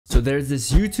So there's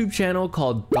this YouTube channel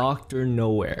called Dr.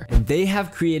 Nowhere, and they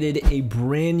have created a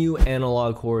brand new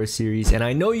analog horror series, and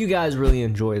I know you guys really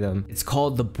enjoy them. It's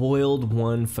called The Boiled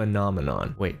One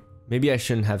Phenomenon. Wait, maybe I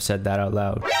shouldn't have said that out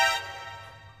loud.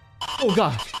 Oh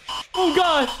gosh. Oh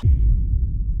gosh.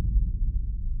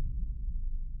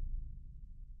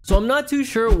 So I'm not too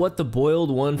sure what the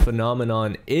Boiled One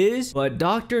Phenomenon is, but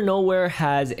Dr. Nowhere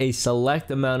has a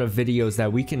select amount of videos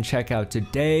that we can check out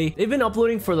today. They've been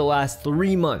uploading for the last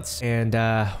 3 months, and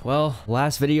well,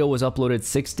 last video was uploaded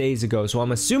 6 days ago, so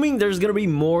I'm assuming there's gonna be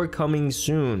more coming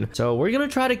soon. So we're gonna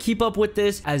try to keep up with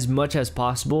this as much as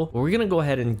possible, but we're gonna go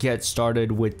ahead and get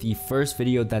started with the first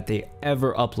video that they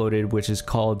ever uploaded, which is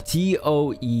called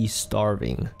TOE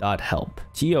Starving.help.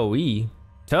 TOE?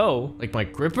 Toe? Like my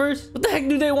grippers? What the heck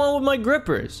do they want with my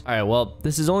grippers? All right, well,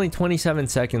 this is only 27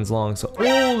 seconds long, so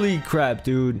holy crap,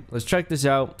 dude. Let's check this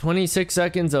out. 26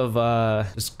 seconds of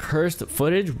just cursed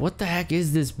footage. What the heck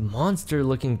is this monster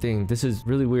looking thing? This is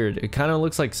really weird. It kind of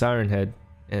looks like Siren Head,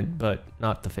 but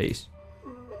not the face.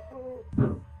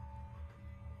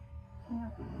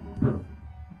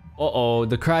 Uh-oh,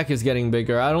 the crack is getting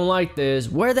bigger. I don't like this.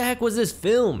 Where the heck was this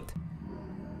filmed?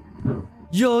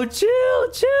 Yo, chill.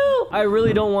 I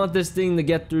really don't want this thing to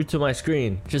get through to my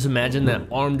screen. Just imagine that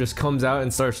arm just comes out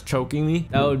and starts choking me.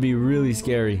 That would be really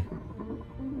scary.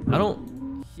 I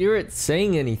don't hear it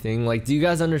saying anything. Like, do you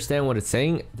guys understand what it's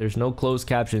saying? There's no closed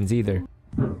captions either.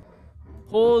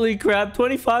 Holy crap,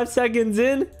 25 seconds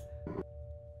in.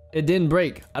 It didn't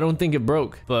break. I don't think it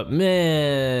broke. But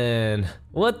man,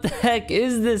 what the heck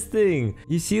is this thing?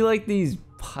 You see like these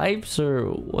pipes or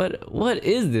what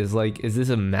is this? Like, is this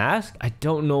a mask? I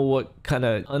don't know what kind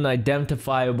of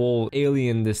unidentifiable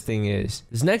alien this thing is.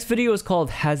 This next video is called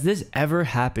Has This Ever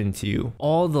Happened to You?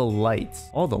 All the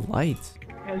lights.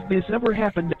 Has this ever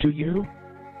happened to you?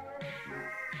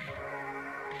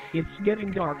 It's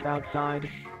getting dark outside.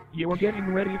 You're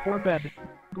getting ready for bed,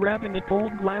 grabbing a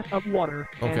cold glass of water.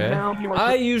 Okay. And now you're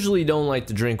I usually don't like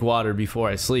to drink water before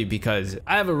I sleep because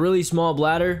I have a really small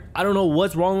bladder. I don't know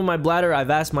what's wrong with my bladder. I've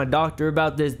asked my doctor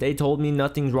about this. They told me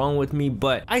nothing's wrong with me,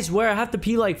 but I swear I have to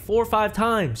pee like 4 or 5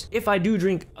 times if I do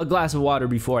drink a glass of water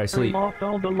before I sleep. Turn off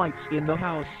all the lights in the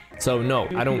house. So no,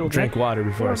 I don't drink water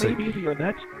before I sleep. Maybe hear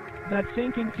that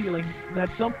sinking feeling that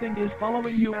something is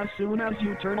following you as soon as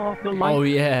you turn off the lights. Oh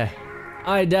yeah.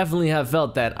 I definitely have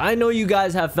felt that. I know you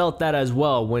guys have felt that as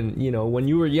well. When, you know, when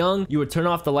you were young, you would turn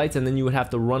off the lights and then you would have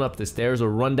to run up the stairs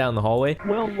or run down the hallway.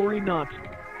 Well, worry not.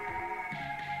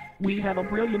 We have a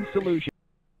brilliant solution.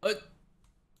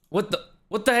 What the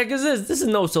heck is this? This is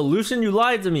no solution. You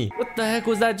lied to me. What the heck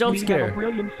was that jump scare? We have a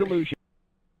brilliant solution.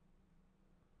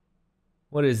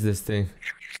 What is this thing?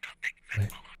 Wait.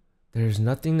 There's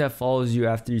nothing that follows you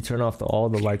after you turn off all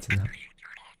the lights in the house.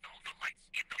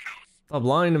 Stop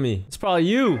lying to me. It's probably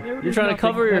you. You're trying to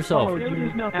cover yourself. What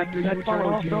the heck? There's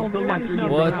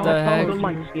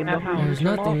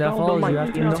nothing that follows you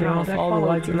after you turn off all the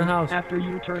lights in the house.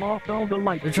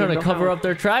 They're trying to cover up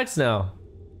their tracks now.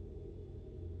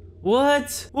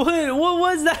 What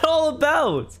was that all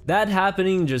about? That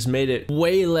happening just made it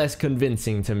way less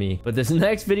convincing to me. But this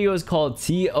next video is called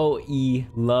TOE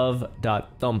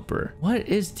Love.Thumper. What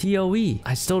is TOE?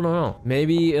 I still don't know.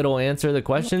 Maybe it'll answer the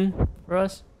question for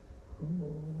us.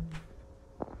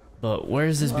 But where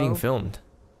is this being filmed?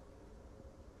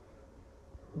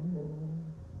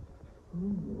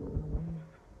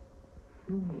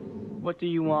 What do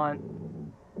you want?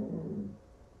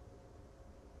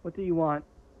 What do you want?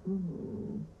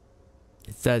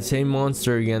 It's that same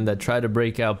monster again that tried to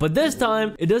break out, but this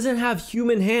time it doesn't have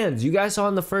human hands. You guys saw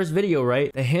in the first video,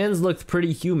 right? The hands looked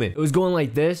pretty human. It was going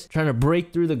like this, trying to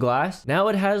break through the glass. Now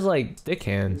it has like stick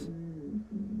hands.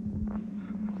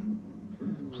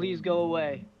 Please go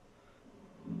away.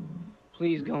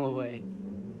 Please go away.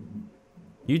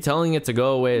 You telling it to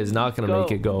go away is not gonna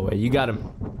make it go away. You got him.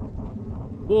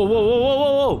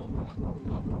 Whoa.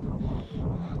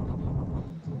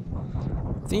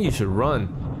 I think you should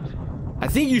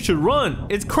run.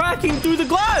 It's cracking through the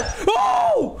glass.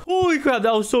 Oh! Holy crap,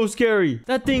 that was so scary.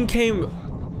 That thing came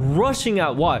rushing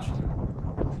out. Watch.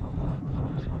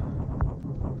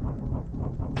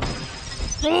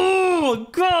 Oh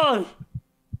god.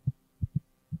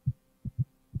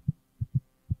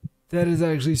 That is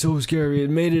actually so scary. It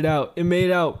made it out.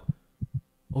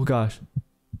 Oh gosh.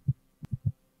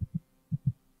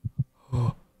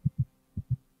 Oh.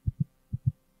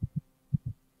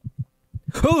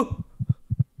 Oh!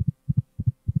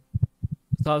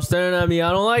 Stop staring at me.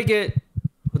 I don't like it.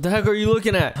 What the heck are you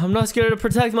looking at? I'm not scared to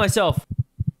protect myself.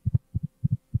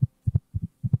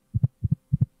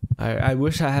 I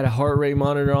wish I had a heart rate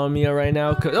monitor on me right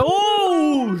now.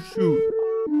 Oh, shoot.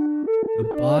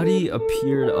 The body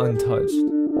appeared untouched.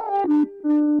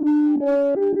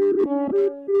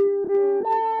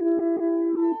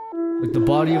 Like the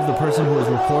body of the person who was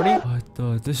recording? What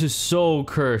the? This is so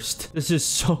cursed. This is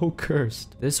so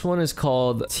cursed. This one is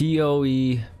called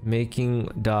TOE Making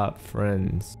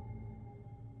Friends.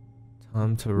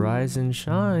 Time to rise and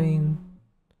shine.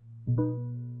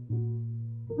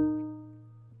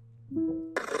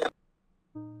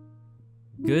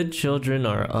 Good children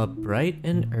are up bright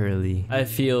and early. I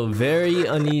feel very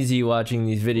uneasy watching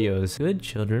these videos. Good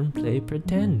children play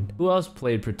pretend. Who else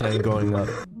played pretend growing up?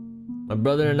 My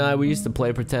brother and I, we used to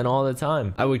play pretend all the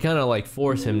time. I would kind of like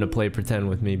force him to play pretend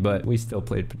with me, but we still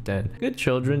played pretend. Good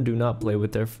children do not play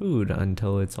with their food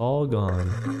until it's all gone.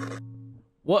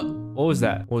 What was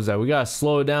that? What was that? We gotta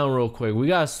slow it down real quick. We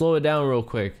gotta slow it down real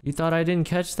quick. You thought I didn't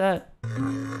catch that?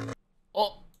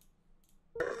 Oh.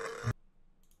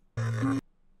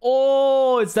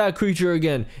 Oh, it's that creature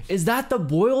again. Is that the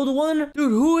boiled one? Dude,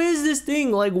 who is this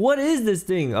thing? Like, what is this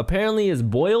thing? Apparently it's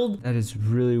boiled? That is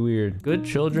really weird. Good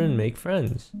children make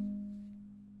friends.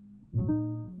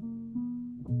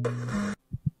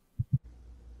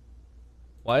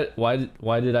 Why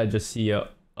did I just see a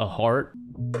heart?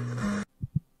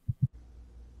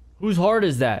 Whose heart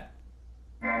is that?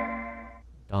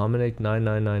 Dominic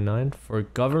 9999 for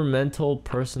governmental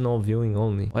personal viewing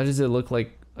only. Why does it look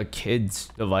like a kid's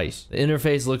device? The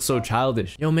interface looks so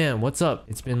childish. Yo man, what's up?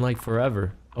 It's been like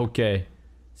forever. Okay.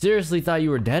 Seriously thought you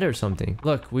were dead or something.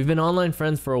 Look, we've been online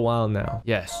friends for a while now.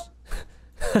 Yes.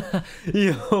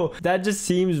 Yo, that just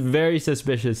seems very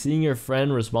suspicious, seeing your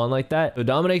friend respond like that. So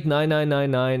Dominic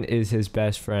 9999 is his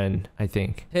best friend, I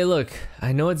think. Hey look,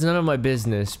 I know it's none of my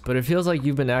business, but it feels like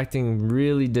you've been acting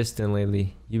really distant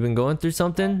lately. You've been going through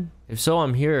something? If so,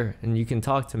 I'm here and you can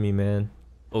talk to me, man.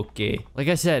 Okay. Like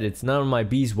I said, it's none of my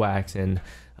beeswax and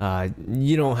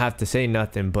you don't have to say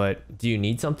nothing, but do you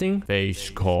need something?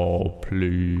 Face call,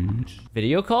 please.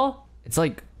 Video call? It's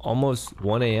like almost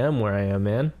 1 a.m. where I am,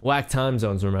 man. Whack time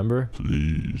zones, remember?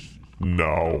 Please,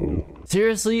 no.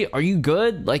 Seriously, are you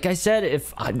good? Like I said,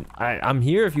 if I'm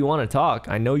here if you want to talk.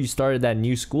 I know you started that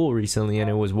new school recently and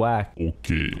it was whack.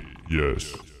 Okay,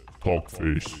 yes. Talk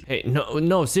face. Hey,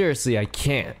 no, seriously, I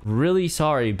can't. Really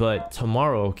sorry, but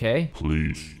tomorrow, okay?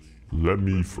 Please, let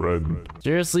me friend.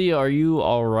 Seriously, are you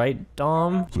alright,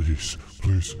 Dom? Please,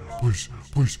 please, please,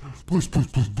 please, please, please,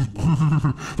 please, please.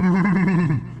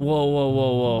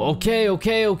 Whoa.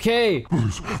 Okay.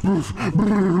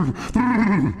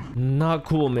 Not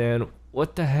cool, man.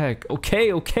 What the heck?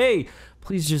 Okay.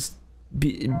 Please just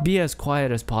be as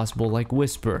quiet as possible, like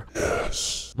whisper.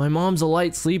 Yes. My mom's a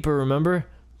light sleeper, remember?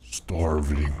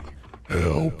 Starving.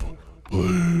 Help,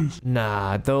 please.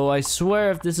 Nah, though I swear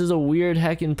if this is a weird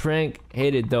heckin' prank,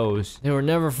 hated those. They were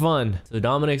never fun. So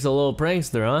Dominic's a little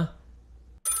prankster, huh?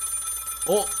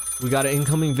 Oh, we got an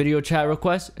incoming video chat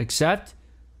request. Accept.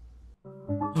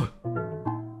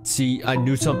 See, I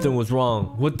knew something was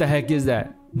wrong. What the heck is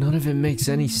that? None of it makes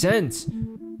any sense.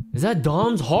 Is that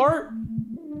Dom's heart?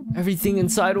 Everything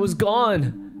inside was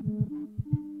gone.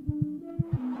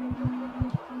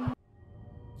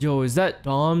 Yo, is that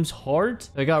Dom's heart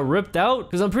that got ripped out?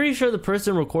 Because I'm pretty sure the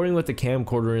person recording with the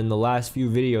camcorder in the last few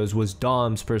videos was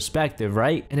Dom's perspective,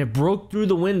 right? And it broke through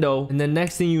the window, and then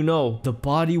next thing you know, the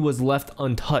body was left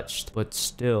untouched. But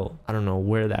still, I don't know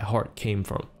where that heart came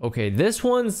from. Okay, this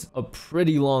one's a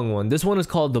pretty long one. This one is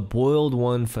called the Boiled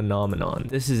One Phenomenon.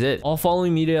 This is it. All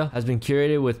following media has been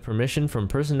curated with permission from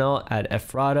personnel at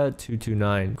Ephrata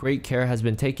 229. Great care has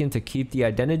been taken to keep the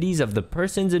identities of the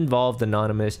persons involved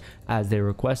anonymous as they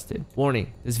requested.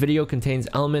 Warning, this video contains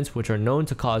elements which are known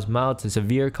to cause mild to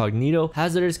severe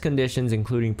cognito-hazardous conditions,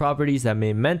 including properties that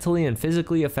may mentally and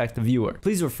physically affect the viewer.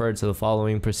 Please refer to the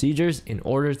following procedures in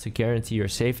order to guarantee your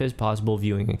safest possible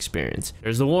viewing experience.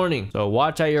 There's the warning, so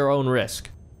watch at your own risk.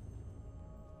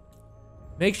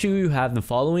 Make sure you have the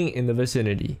following in the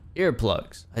vicinity.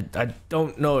 Earplugs. I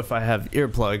don't know if I have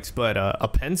earplugs, but a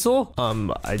pencil?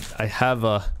 I have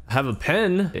a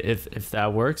pen, if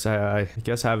that works. I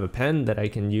guess I have a pen that I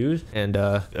can use, and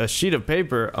a sheet of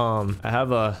paper. I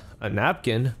have a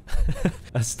napkin.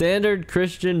 A standard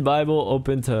Christian Bible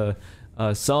open to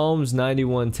Psalms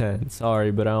 91:10.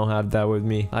 Sorry, but I don't have that with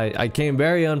me. I came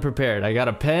very unprepared. I got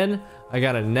a pen, I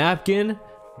got a napkin,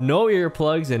 no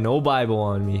earplugs, and no Bible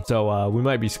on me, so we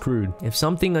might be screwed. If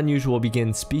something unusual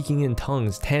begins speaking in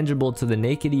tongues tangible to the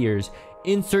naked ears,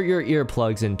 insert your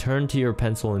earplugs and turn to your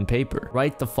pencil and paper.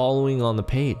 Write the following on the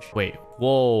page. Wait,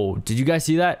 whoa, did you guys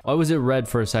see that? Why was it red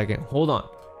for a second? Hold on,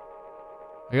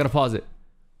 I gotta pause it.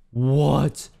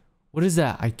 What is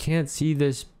that? I can't see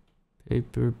this.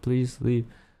 Paper, please leave.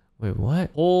 Wait,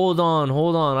 what? Hold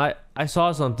on. I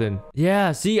saw something.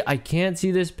 Yeah, see, I can't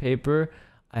see this paper.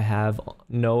 I have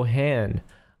no hand.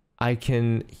 I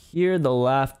can hear the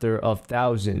laughter of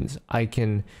thousands. I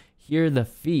can hear the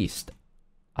feast.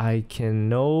 I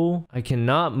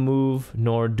cannot move,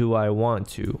 nor do I want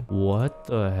to. What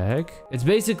the heck? It's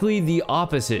basically the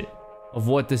opposite of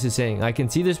what this is saying. I can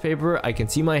see this paper, I can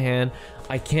see my hand,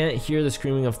 I can't hear the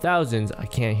screaming of thousands, I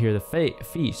can't hear the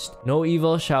feast. No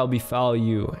evil shall befall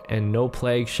you, and no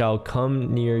plague shall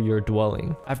come near your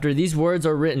dwelling. After these words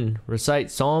are written,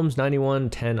 recite Psalms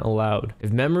 91:10 aloud.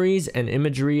 If memories and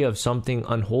imagery of something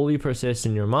unholy persist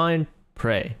in your mind,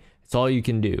 pray. It's all you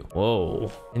can do.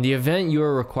 Whoa. In the event you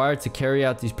are required to carry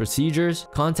out these procedures,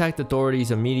 contact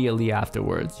authorities immediately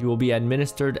afterwards. You will be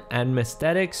administered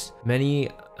anesthetics. Many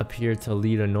appear to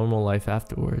lead a normal life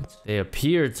afterwards. They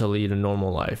appear to lead a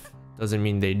normal life. Doesn't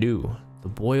mean they do. The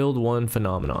Boiled One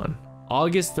phenomenon.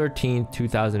 August 13,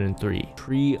 2003.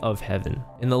 Tree of Heaven.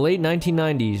 In the late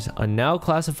 1990s, a now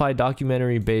classified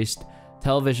documentary-based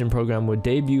television program would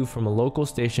debut from a local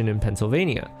station in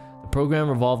Pennsylvania. The program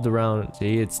revolved around,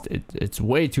 see, it's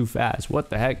way too fast, what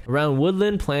the heck, around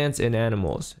woodland plants and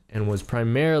animals, and was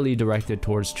primarily directed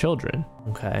towards children.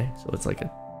 Okay, so it's like a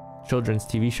children's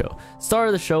TV show. Star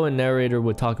of the show and narrator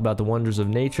would talk about the wonders of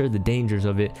nature, the dangers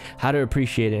of it, how to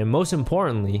appreciate it, and most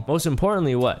importantly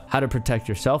what? How to protect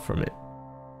yourself from it.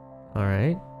 All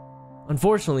right.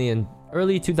 Unfortunately, in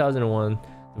early 2001,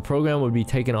 the program would be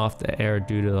taken off the air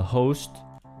due to the host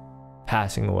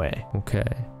passing away. Okay.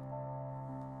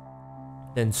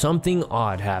 Then something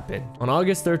odd happened. On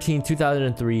August 13,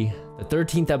 2003, the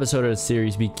 13th episode of the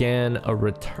series began a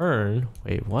return.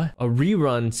 Wait, what? A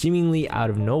rerun seemingly out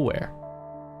of nowhere.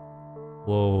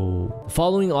 Whoa. The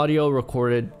following audio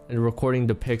recording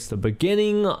depicts the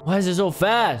beginning. Why is it so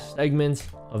fast? Segments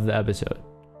of the episode.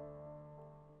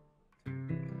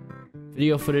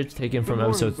 Video footage taken from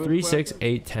episodes 3, 6,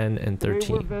 8, 10, and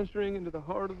 13. We're venturing into the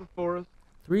heart of the forest.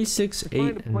 3, 6,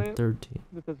 8, and 13.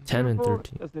 10 and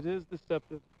 13. As it is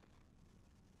deceptive.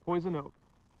 Poison oak.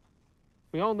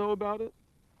 We all know about it.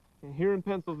 And here in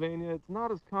Pennsylvania, it's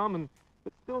not as common,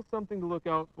 but still something to look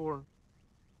out for.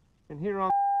 And here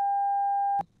on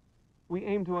we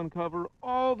aim to uncover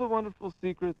all the wonderful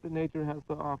secrets that nature has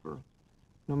to offer,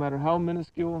 no matter how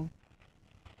minuscule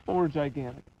or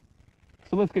gigantic.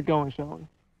 So let's get going, shall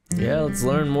we? Yeah, let's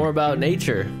learn more about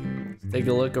nature. Let's take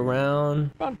a look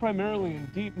around. Found primarily in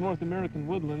deep North American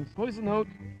woodlands, poison oak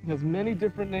has many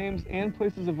different names and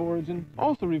places of origin,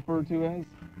 also referred to as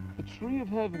the tree of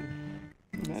heaven.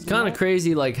 It's kind of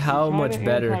crazy, like how much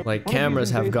better like cameras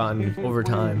have gotten over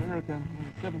time. America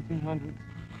in the 1700s.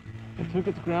 It took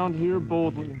its ground here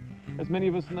boldly. As many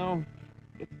of us know,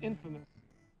 it's infamous.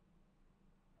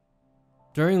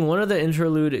 During one of the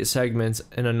interlude segments,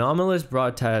 an anomalous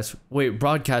broadcast would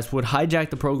hijack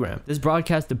the program. This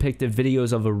broadcast depicted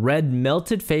videos of a red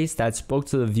melted face that spoke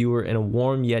to the viewer in a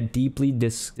warm yet deeply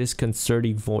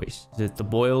disconcerting voice. Is it the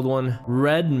boiled one?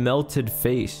 Red melted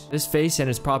face. This face and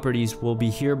its properties will be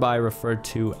hereby referred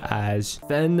to as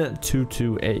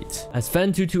Fen228. As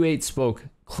Fen228 spoke,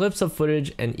 clips of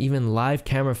footage and even live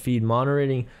camera feed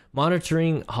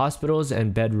monitoring hospitals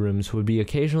and bedrooms would be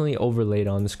occasionally overlaid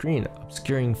on the screen,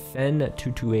 obscuring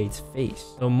Fen228's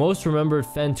face. Though most remembered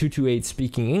Fen228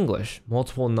 speaking English,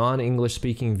 multiple non-English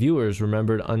speaking viewers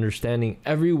remembered understanding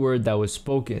every word that was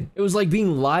spoken. It was like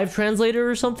being live translated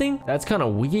or something? That's kind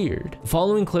of weird. The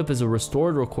following clip is a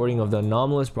restored recording of the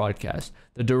anomalous broadcast.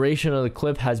 The duration of the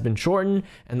clip has been shortened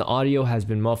and the audio has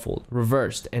been muffled,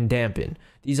 reversed, and dampened.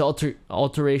 These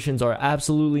alterations are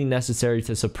absolutely necessary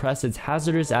to suppress its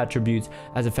hazardous attributes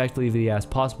as effectively as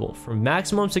possible. For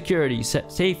maximum security,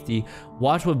 safety,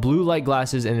 watch with blue light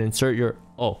glasses and insert your...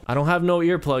 Oh, I don't have no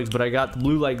earplugs, but I got the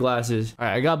blue light glasses. All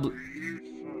right, I got...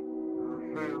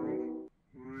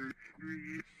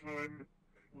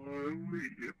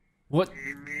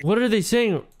 What are they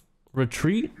saying?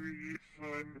 Retreat?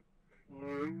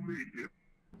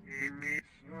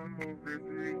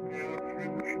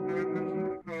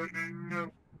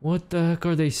 What the heck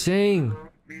are they saying?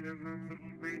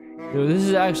 Yo, this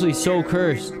is actually so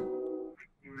cursed.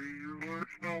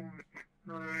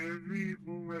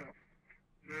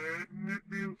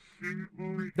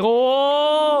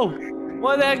 Oh!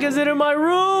 What the heck is it in my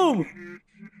room?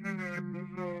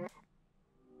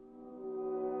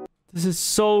 This is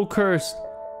so cursed.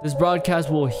 This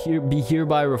broadcast will be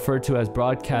hereby referred to as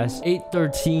Broadcast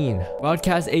 813.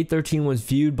 Broadcast 813 was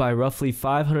viewed by roughly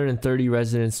 530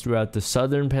 residents throughout the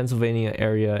southern Pennsylvania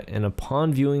area, and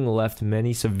upon viewing left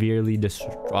many severely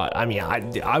distraught. I mean,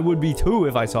 I would be too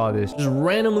if I saw this just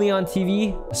randomly on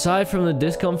TV. Aside from the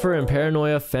discomfort and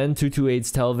paranoia FEN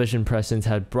 228's television presence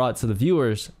had brought to the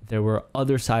viewers, there were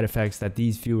other side effects that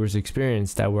these viewers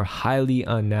experienced that were highly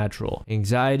unnatural: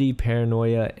 anxiety,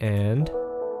 paranoia, and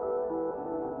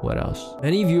what else?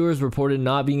 Many viewers reported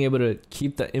not being able to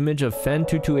keep the image of FEN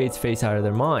 228's face out of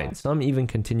their minds. Some even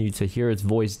continued to hear its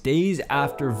voice days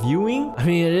after viewing. I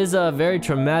mean, it is a very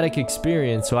traumatic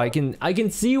experience, so I can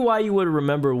see why you would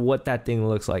remember what that thing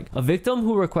looks like. A victim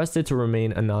who requested to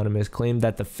remain anonymous claimed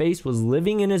that the face was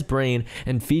living in his brain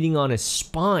and feeding on his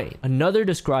spine. Another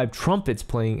described trumpets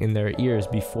playing in their ears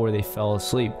before they fell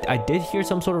asleep. I did hear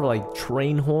some sort of like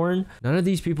train horn. None of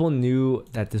these people knew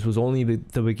that this was only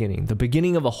the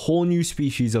beginning of a whole new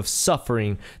species of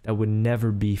suffering that would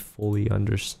never be fully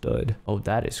understood. Oh,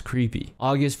 that is creepy.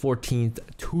 August 14th,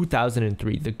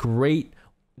 2003, the great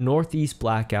Northeast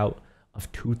blackout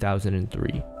of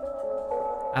 2003.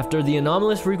 After the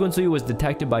anomalous frequency was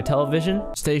detected by television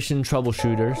station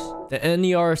troubleshooters, the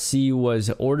NERC was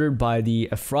ordered by the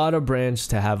Ephrata branch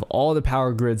to have all the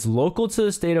power grids local to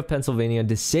the state of Pennsylvania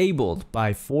disabled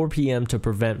by 4 p.m. to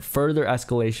prevent further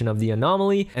escalation of the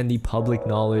anomaly and the public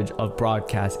knowledge of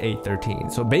Broadcast 813.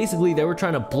 So basically, they were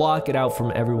trying to block it out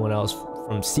from everyone else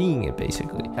from seeing it,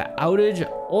 basically. The outage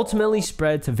ultimately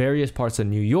spread to various parts of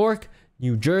New York,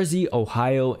 New Jersey,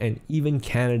 Ohio, and even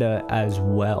Canada as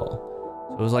well.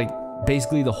 So it was like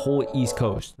basically the whole East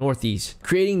Coast, Northeast,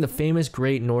 creating the famous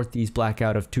Great Northeast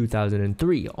Blackout of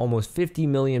 2003. Almost 50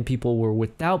 million people were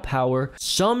without power,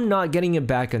 some not getting it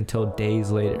back until days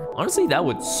later. Honestly, that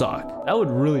would suck. That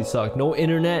would really suck. No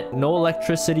internet, no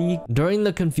electricity. During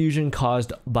the confusion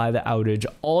caused by the outage,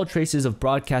 all traces of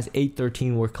Broadcast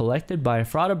 813 were collected by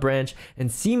Ephrata branch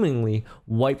and seemingly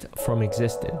wiped from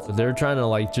existence. So they're trying to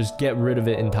like just get rid of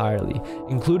it entirely,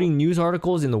 including news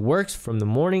articles in the works from the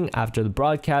morning after the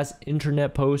broadcast,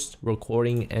 internet posts,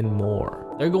 recording, and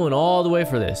more. They're going all the way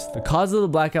for this. The cause of the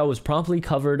blackout was promptly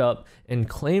covered up and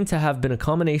claimed to have been a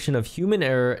combination of human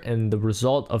error and the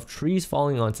result of trees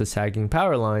falling onto sagging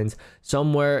power lines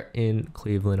somewhere in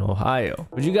Cleveland, Ohio.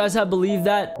 Would you guys have believed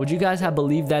that? Would you guys have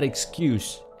believed that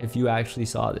excuse if you actually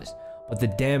saw this? But the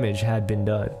damage had been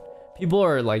done. People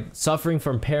are like suffering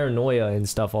from paranoia and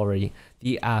stuff already.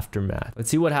 The aftermath. Let's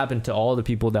see what happened to all the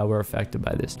people that were affected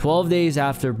by this. 12 days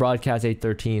after Broadcast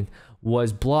 813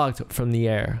 was blocked from the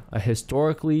air, a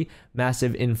historically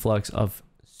massive influx of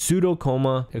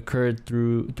pseudocoma occurred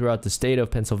throughout the state of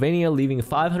Pennsylvania, leaving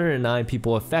 509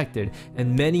 people affected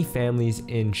and many families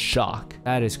in shock.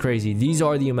 That is crazy. These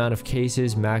are the amount of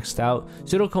cases maxed out.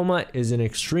 Pseudocoma is an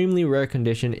extremely rare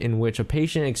condition in which a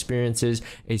patient experiences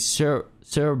a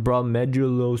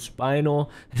cerebromedulospinal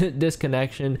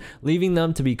disconnection, leaving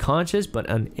them to be conscious but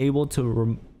unable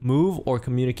to move or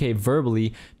communicate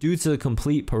verbally due to the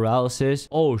complete paralysis.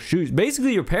 Oh shoot,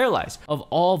 basically you're paralyzed of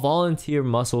all volunteer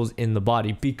muscles in the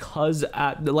body because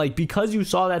you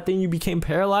saw that thing, you became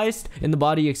paralyzed in the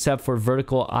body except for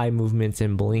vertical eye movements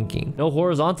and blinking. No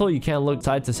horizontal, you can't look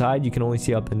side to side, you can only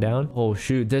see up and down. Oh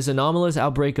shoot, this anomalous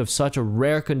outbreak of such a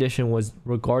rare condition was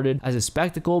regarded as a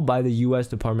spectacle by the US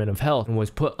Department of Health and was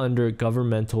put under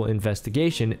governmental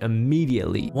investigation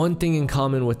immediately. One thing in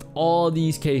common with all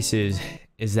these cases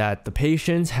is that the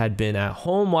patients had been at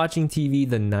home watching TV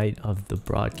the night of the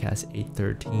Broadcast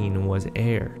 813 was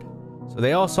aired. So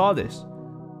they all saw this.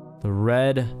 The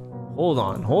red, hold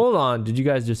on. Did you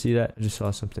guys just see that? I just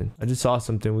saw something.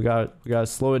 We gotta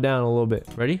slow it down a little bit.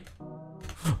 Ready?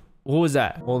 What was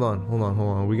that? Hold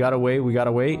on. We gotta wait.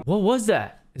 What was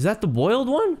that? Is that the boiled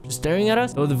one? Just staring at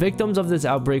us? Though the victims of this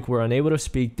outbreak were unable to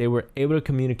speak, they were able to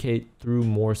communicate through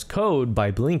Morse code by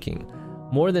blinking.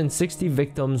 More than 60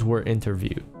 victims were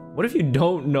interviewed. What if you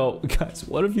don't know, guys?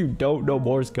 What if you don't know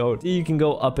Morse code? See, you can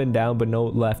go up and down, but no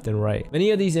left and right.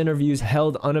 Many of these interviews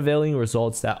held unavailing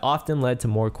results that often led to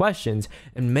more questions,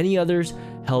 and many others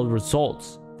held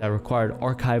results that required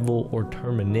archival or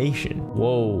termination.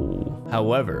 Whoa.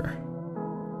 However,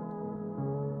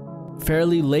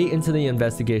 fairly late into the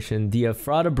investigation, the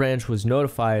Ephrata branch was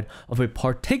notified of a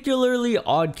particularly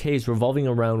odd case revolving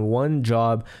around one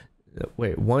Job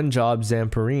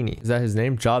Zamperini. Is that his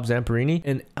name? Job Zamperini?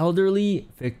 An elderly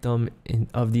victim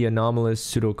of the anomalous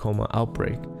pseudocoma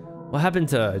outbreak. What happened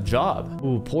to Job?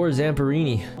 Ooh, poor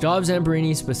Zamperini. Job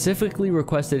Zamperini specifically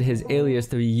requested his alias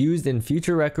to be used in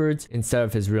future records instead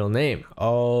of his real name.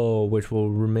 Oh, which will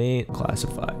remain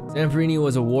classified. Zamperini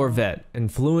was a war vet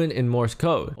and fluent in Morse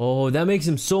code. Oh, that makes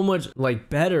him so much like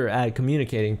better at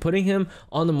communicating, putting him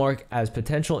on the mark as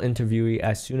potential interviewee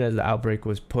as soon as the outbreak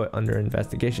was put under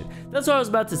investigation. That's what I was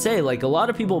about to say. Like, a lot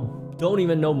of people don't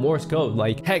even know Morse code.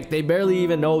 Like, heck, they barely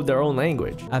even know their own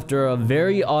language. After a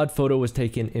very odd photo was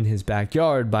taken in his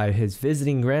backyard by his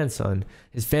visiting grandson,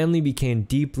 his family became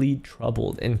deeply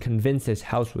troubled and convinced his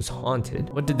house was haunted.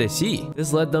 What did they see?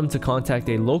 This led them to contact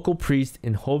a local priest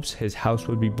in hopes his house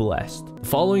would be blessed. The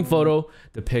following photo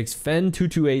depicts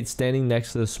Fen228 standing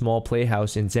next to the small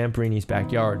playhouse in Zamperini's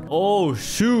backyard. Oh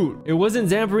shoot! It wasn't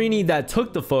Zamperini that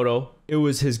took the photo. It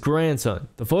was his grandson.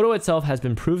 The photo itself has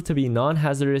been proved to be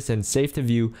non-hazardous and safe to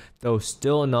view, though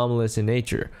still anomalous in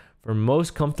nature. For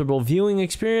most comfortable viewing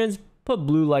experience, put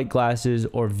blue light glasses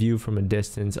or view from a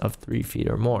distance of 3 feet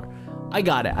or more. I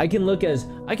got it. I can look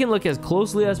as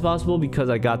closely as possible because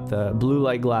I got the blue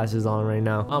light glasses on right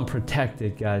now. I'm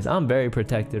protected, guys. I'm very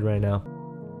protected right now.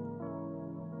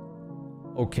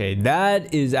 Okay,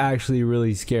 that is actually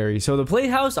really scary. So the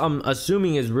playhouse, I'm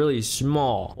assuming, is really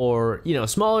small, or, you know,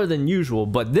 smaller than usual,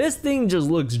 but this thing just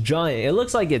looks giant. It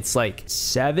looks like it's like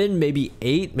 7, maybe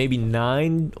 8, maybe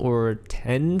 9 or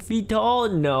 10 feet tall.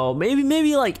 No,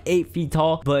 maybe like 8 feet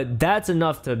tall, but that's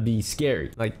enough to be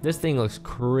scary. Like, this thing looks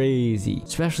crazy,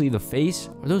 especially the face.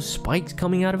 Are those spikes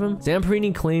coming out of him?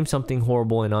 Zamperini claimed something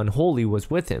horrible and unholy was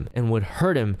with him and would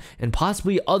hurt him and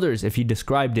possibly others if he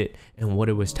described it and what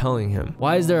it was telling him.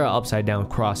 Why is there an upside down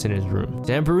cross in his room?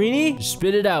 Zamperini,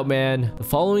 spit it out, man. The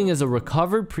following is a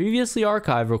recovered, previously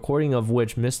archived recording of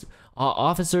which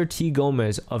Officer T.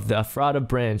 Gomez of the Ephrata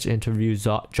branch interviews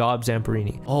Job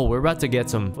Zamperini. Oh, we're about to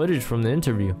get some footage from the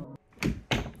interview.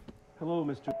 Hello,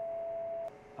 Mr.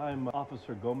 I'm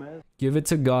Officer Gomez. Give it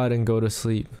to God and go to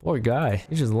sleep. Poor guy.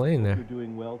 He's just laying there. You're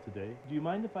doing well today. Do you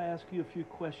mind if I ask you a few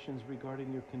questions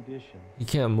regarding your condition? He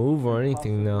can't move or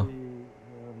anything now.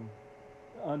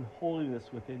 Unholiness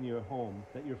within your home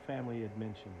that your family had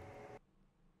mentioned.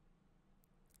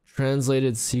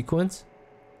 Translated sequence?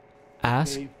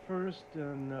 Ask? Okay, first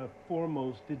and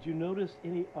foremost, did you notice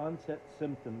any onset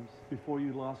symptoms before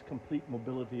you lost complete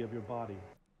mobility of your body?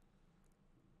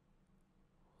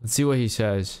 Let's see what he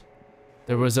says.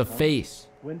 There was a face.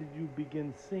 When did you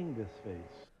begin seeing this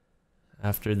face?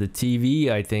 After the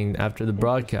TV, I think. After the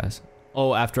broadcast.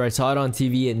 Oh, after I saw it on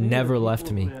TV, it never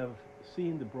left me.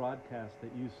 Seen the broadcast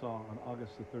that you saw on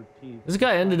August the 13th. This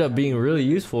guy ended up being really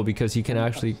useful because he can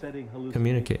actually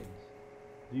communicate.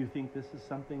 Do you think this is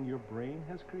something your brain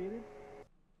has created?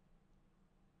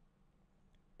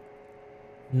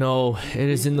 No, it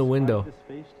is in the window. This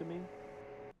face to me?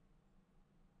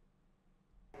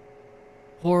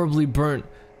 Horribly burnt,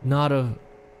 not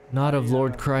of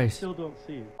Lord Christ. I still don't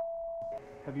see it.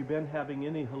 Have you been having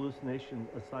any hallucination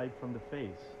aside from the face?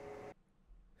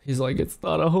 He's like, it's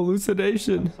not a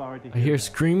hallucination. I'm sorry to hear I hear that.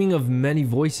 screaming of many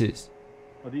voices.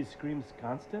 Are these screams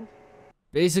constant?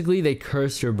 Basically, they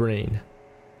curse your brain.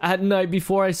 At night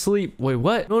before I sleep. Wait,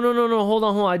 what? No, hold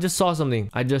on. I just saw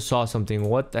something.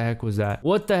 What the heck was that?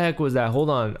 Hold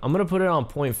on. I'm gonna put it on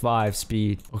 0.5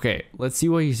 speed. Okay, let's see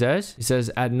what he says. He says,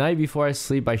 at night before I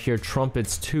sleep, I hear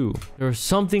trumpets too. There was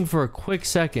something for a quick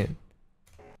second.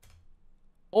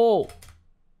 Oh,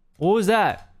 what was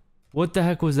that? What the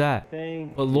heck was that?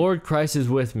 But Lord Christ is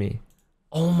with me.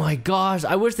 Oh my gosh,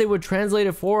 I wish they would translate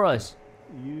it for us.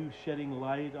 You shedding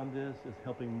light on this is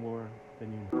helping more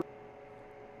than you know.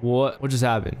 What just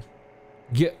happened?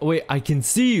 Wait, I can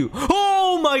see you.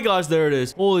 Oh my gosh, there it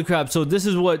is. Holy crap. So this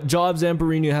is what Job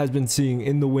Zamperini has been seeing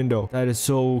in the window. That is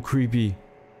so creepy.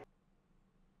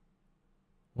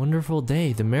 Wonderful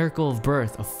day, the miracle of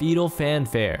birth, a fetal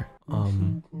fanfare.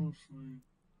 Listen closely.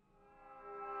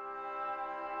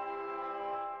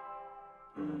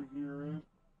 Do you hear it?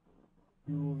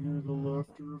 You will hear the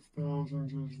laughter of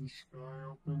thousands as the sky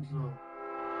opens up.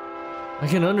 I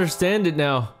can understand it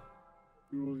now.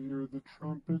 You will hear the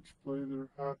trumpets play their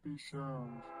happy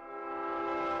sounds.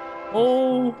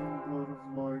 Oh. The blood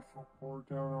of life will pour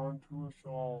down onto us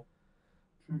all.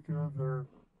 Together,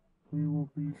 we will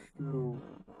be still.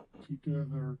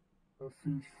 Together, a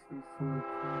feast fit for a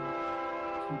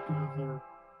king. Together,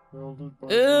 melded by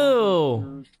Ew.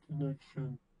 dearest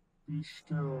connection. Be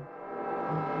still.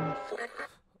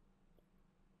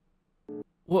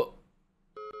 What?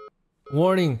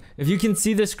 Warning, if you can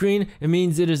see the screen, it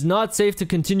means it is not safe to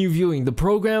continue viewing. The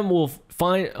program will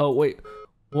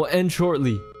will end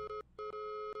shortly.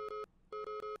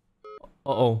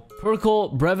 Uh-oh.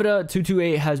 Protocol Brevita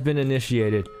 228 has been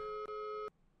initiated.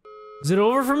 Is it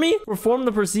over for me? Perform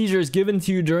the procedures given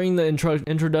to you during the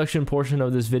introduction portion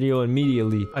of this video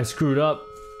immediately. I screwed up.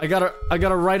 I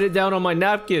gotta write it down on my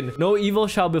napkin. No evil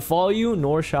shall befall you,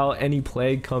 nor shall any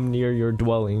plague come near your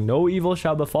dwelling. No evil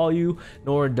shall befall you,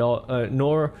 nor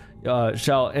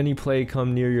shall any plague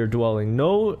come near your dwelling.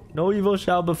 No evil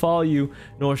shall befall you,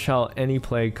 nor shall any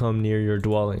plague come near your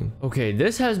dwelling. Okay,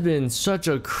 this has been such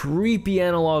a creepy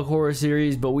analog horror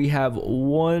series, but we have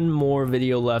one more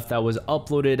video left that was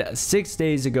uploaded 6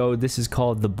 days ago. This is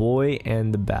called The Boy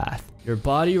and the Bath. Your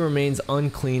body remains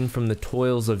unclean from the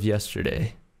toils of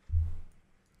yesterday.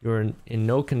 You're in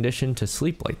no condition to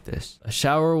sleep like this. A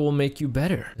shower will make you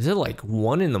better. Is it like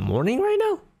 1 in the morning right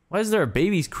now? Why is there a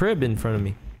baby's crib in front of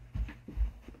me?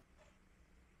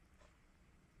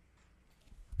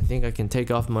 I think I can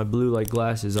take off my blue light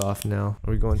glasses off now.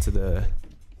 Are we going to the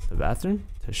bathroom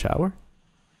to shower?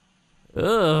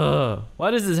 Ugh, why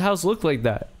does this house look like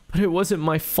that? But it wasn't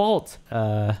my fault.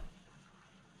 Is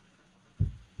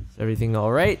everything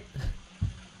all right?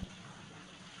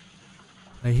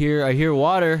 I hear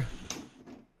water.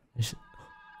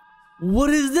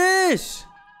 What is this?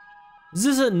 Is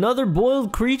this another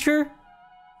boiled creature?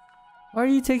 Why are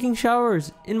you taking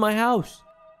showers in my house?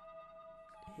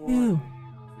 Ew.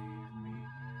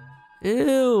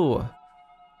 Ew.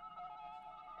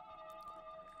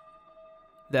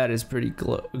 That is pretty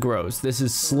gross. This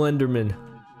is Slenderman.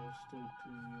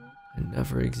 I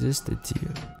never existed to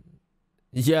you.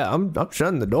 Yeah, I'm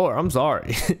shutting the door. I'm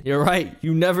sorry. You're right.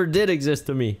 You never did exist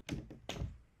to me.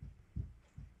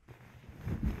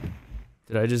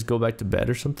 Did I just go back to bed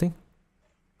or something?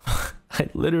 I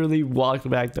literally walked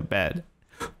back to bed.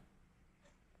 I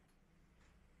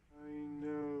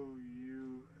know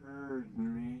you heard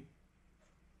me.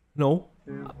 No.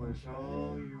 It was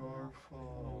all your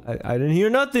fault. I didn't hear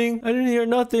nothing. I didn't hear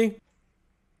nothing.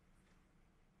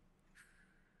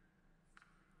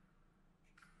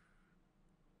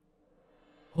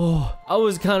 Oh, I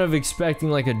was kind of expecting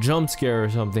like a jump scare or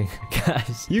something.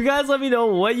 Guys, you guys let me know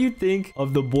what you think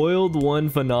of the Boiled One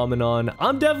phenomenon.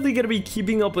 I'm definitely going to be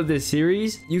keeping up with this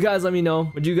series. You guys let me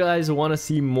know. Would you guys want to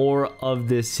see more of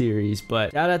this series?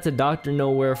 But shout out to Dr.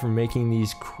 Nowhere for making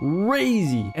these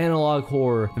crazy analog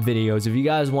horror videos. If you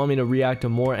guys want me to react to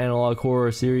more analog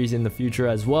horror series in the future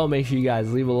as well, make sure you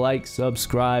guys leave a like,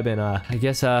 subscribe, and I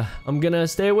guess I'm going to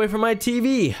stay away from my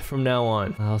TV from now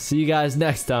on. I'll see you guys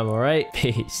next time, all right?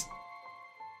 Peace.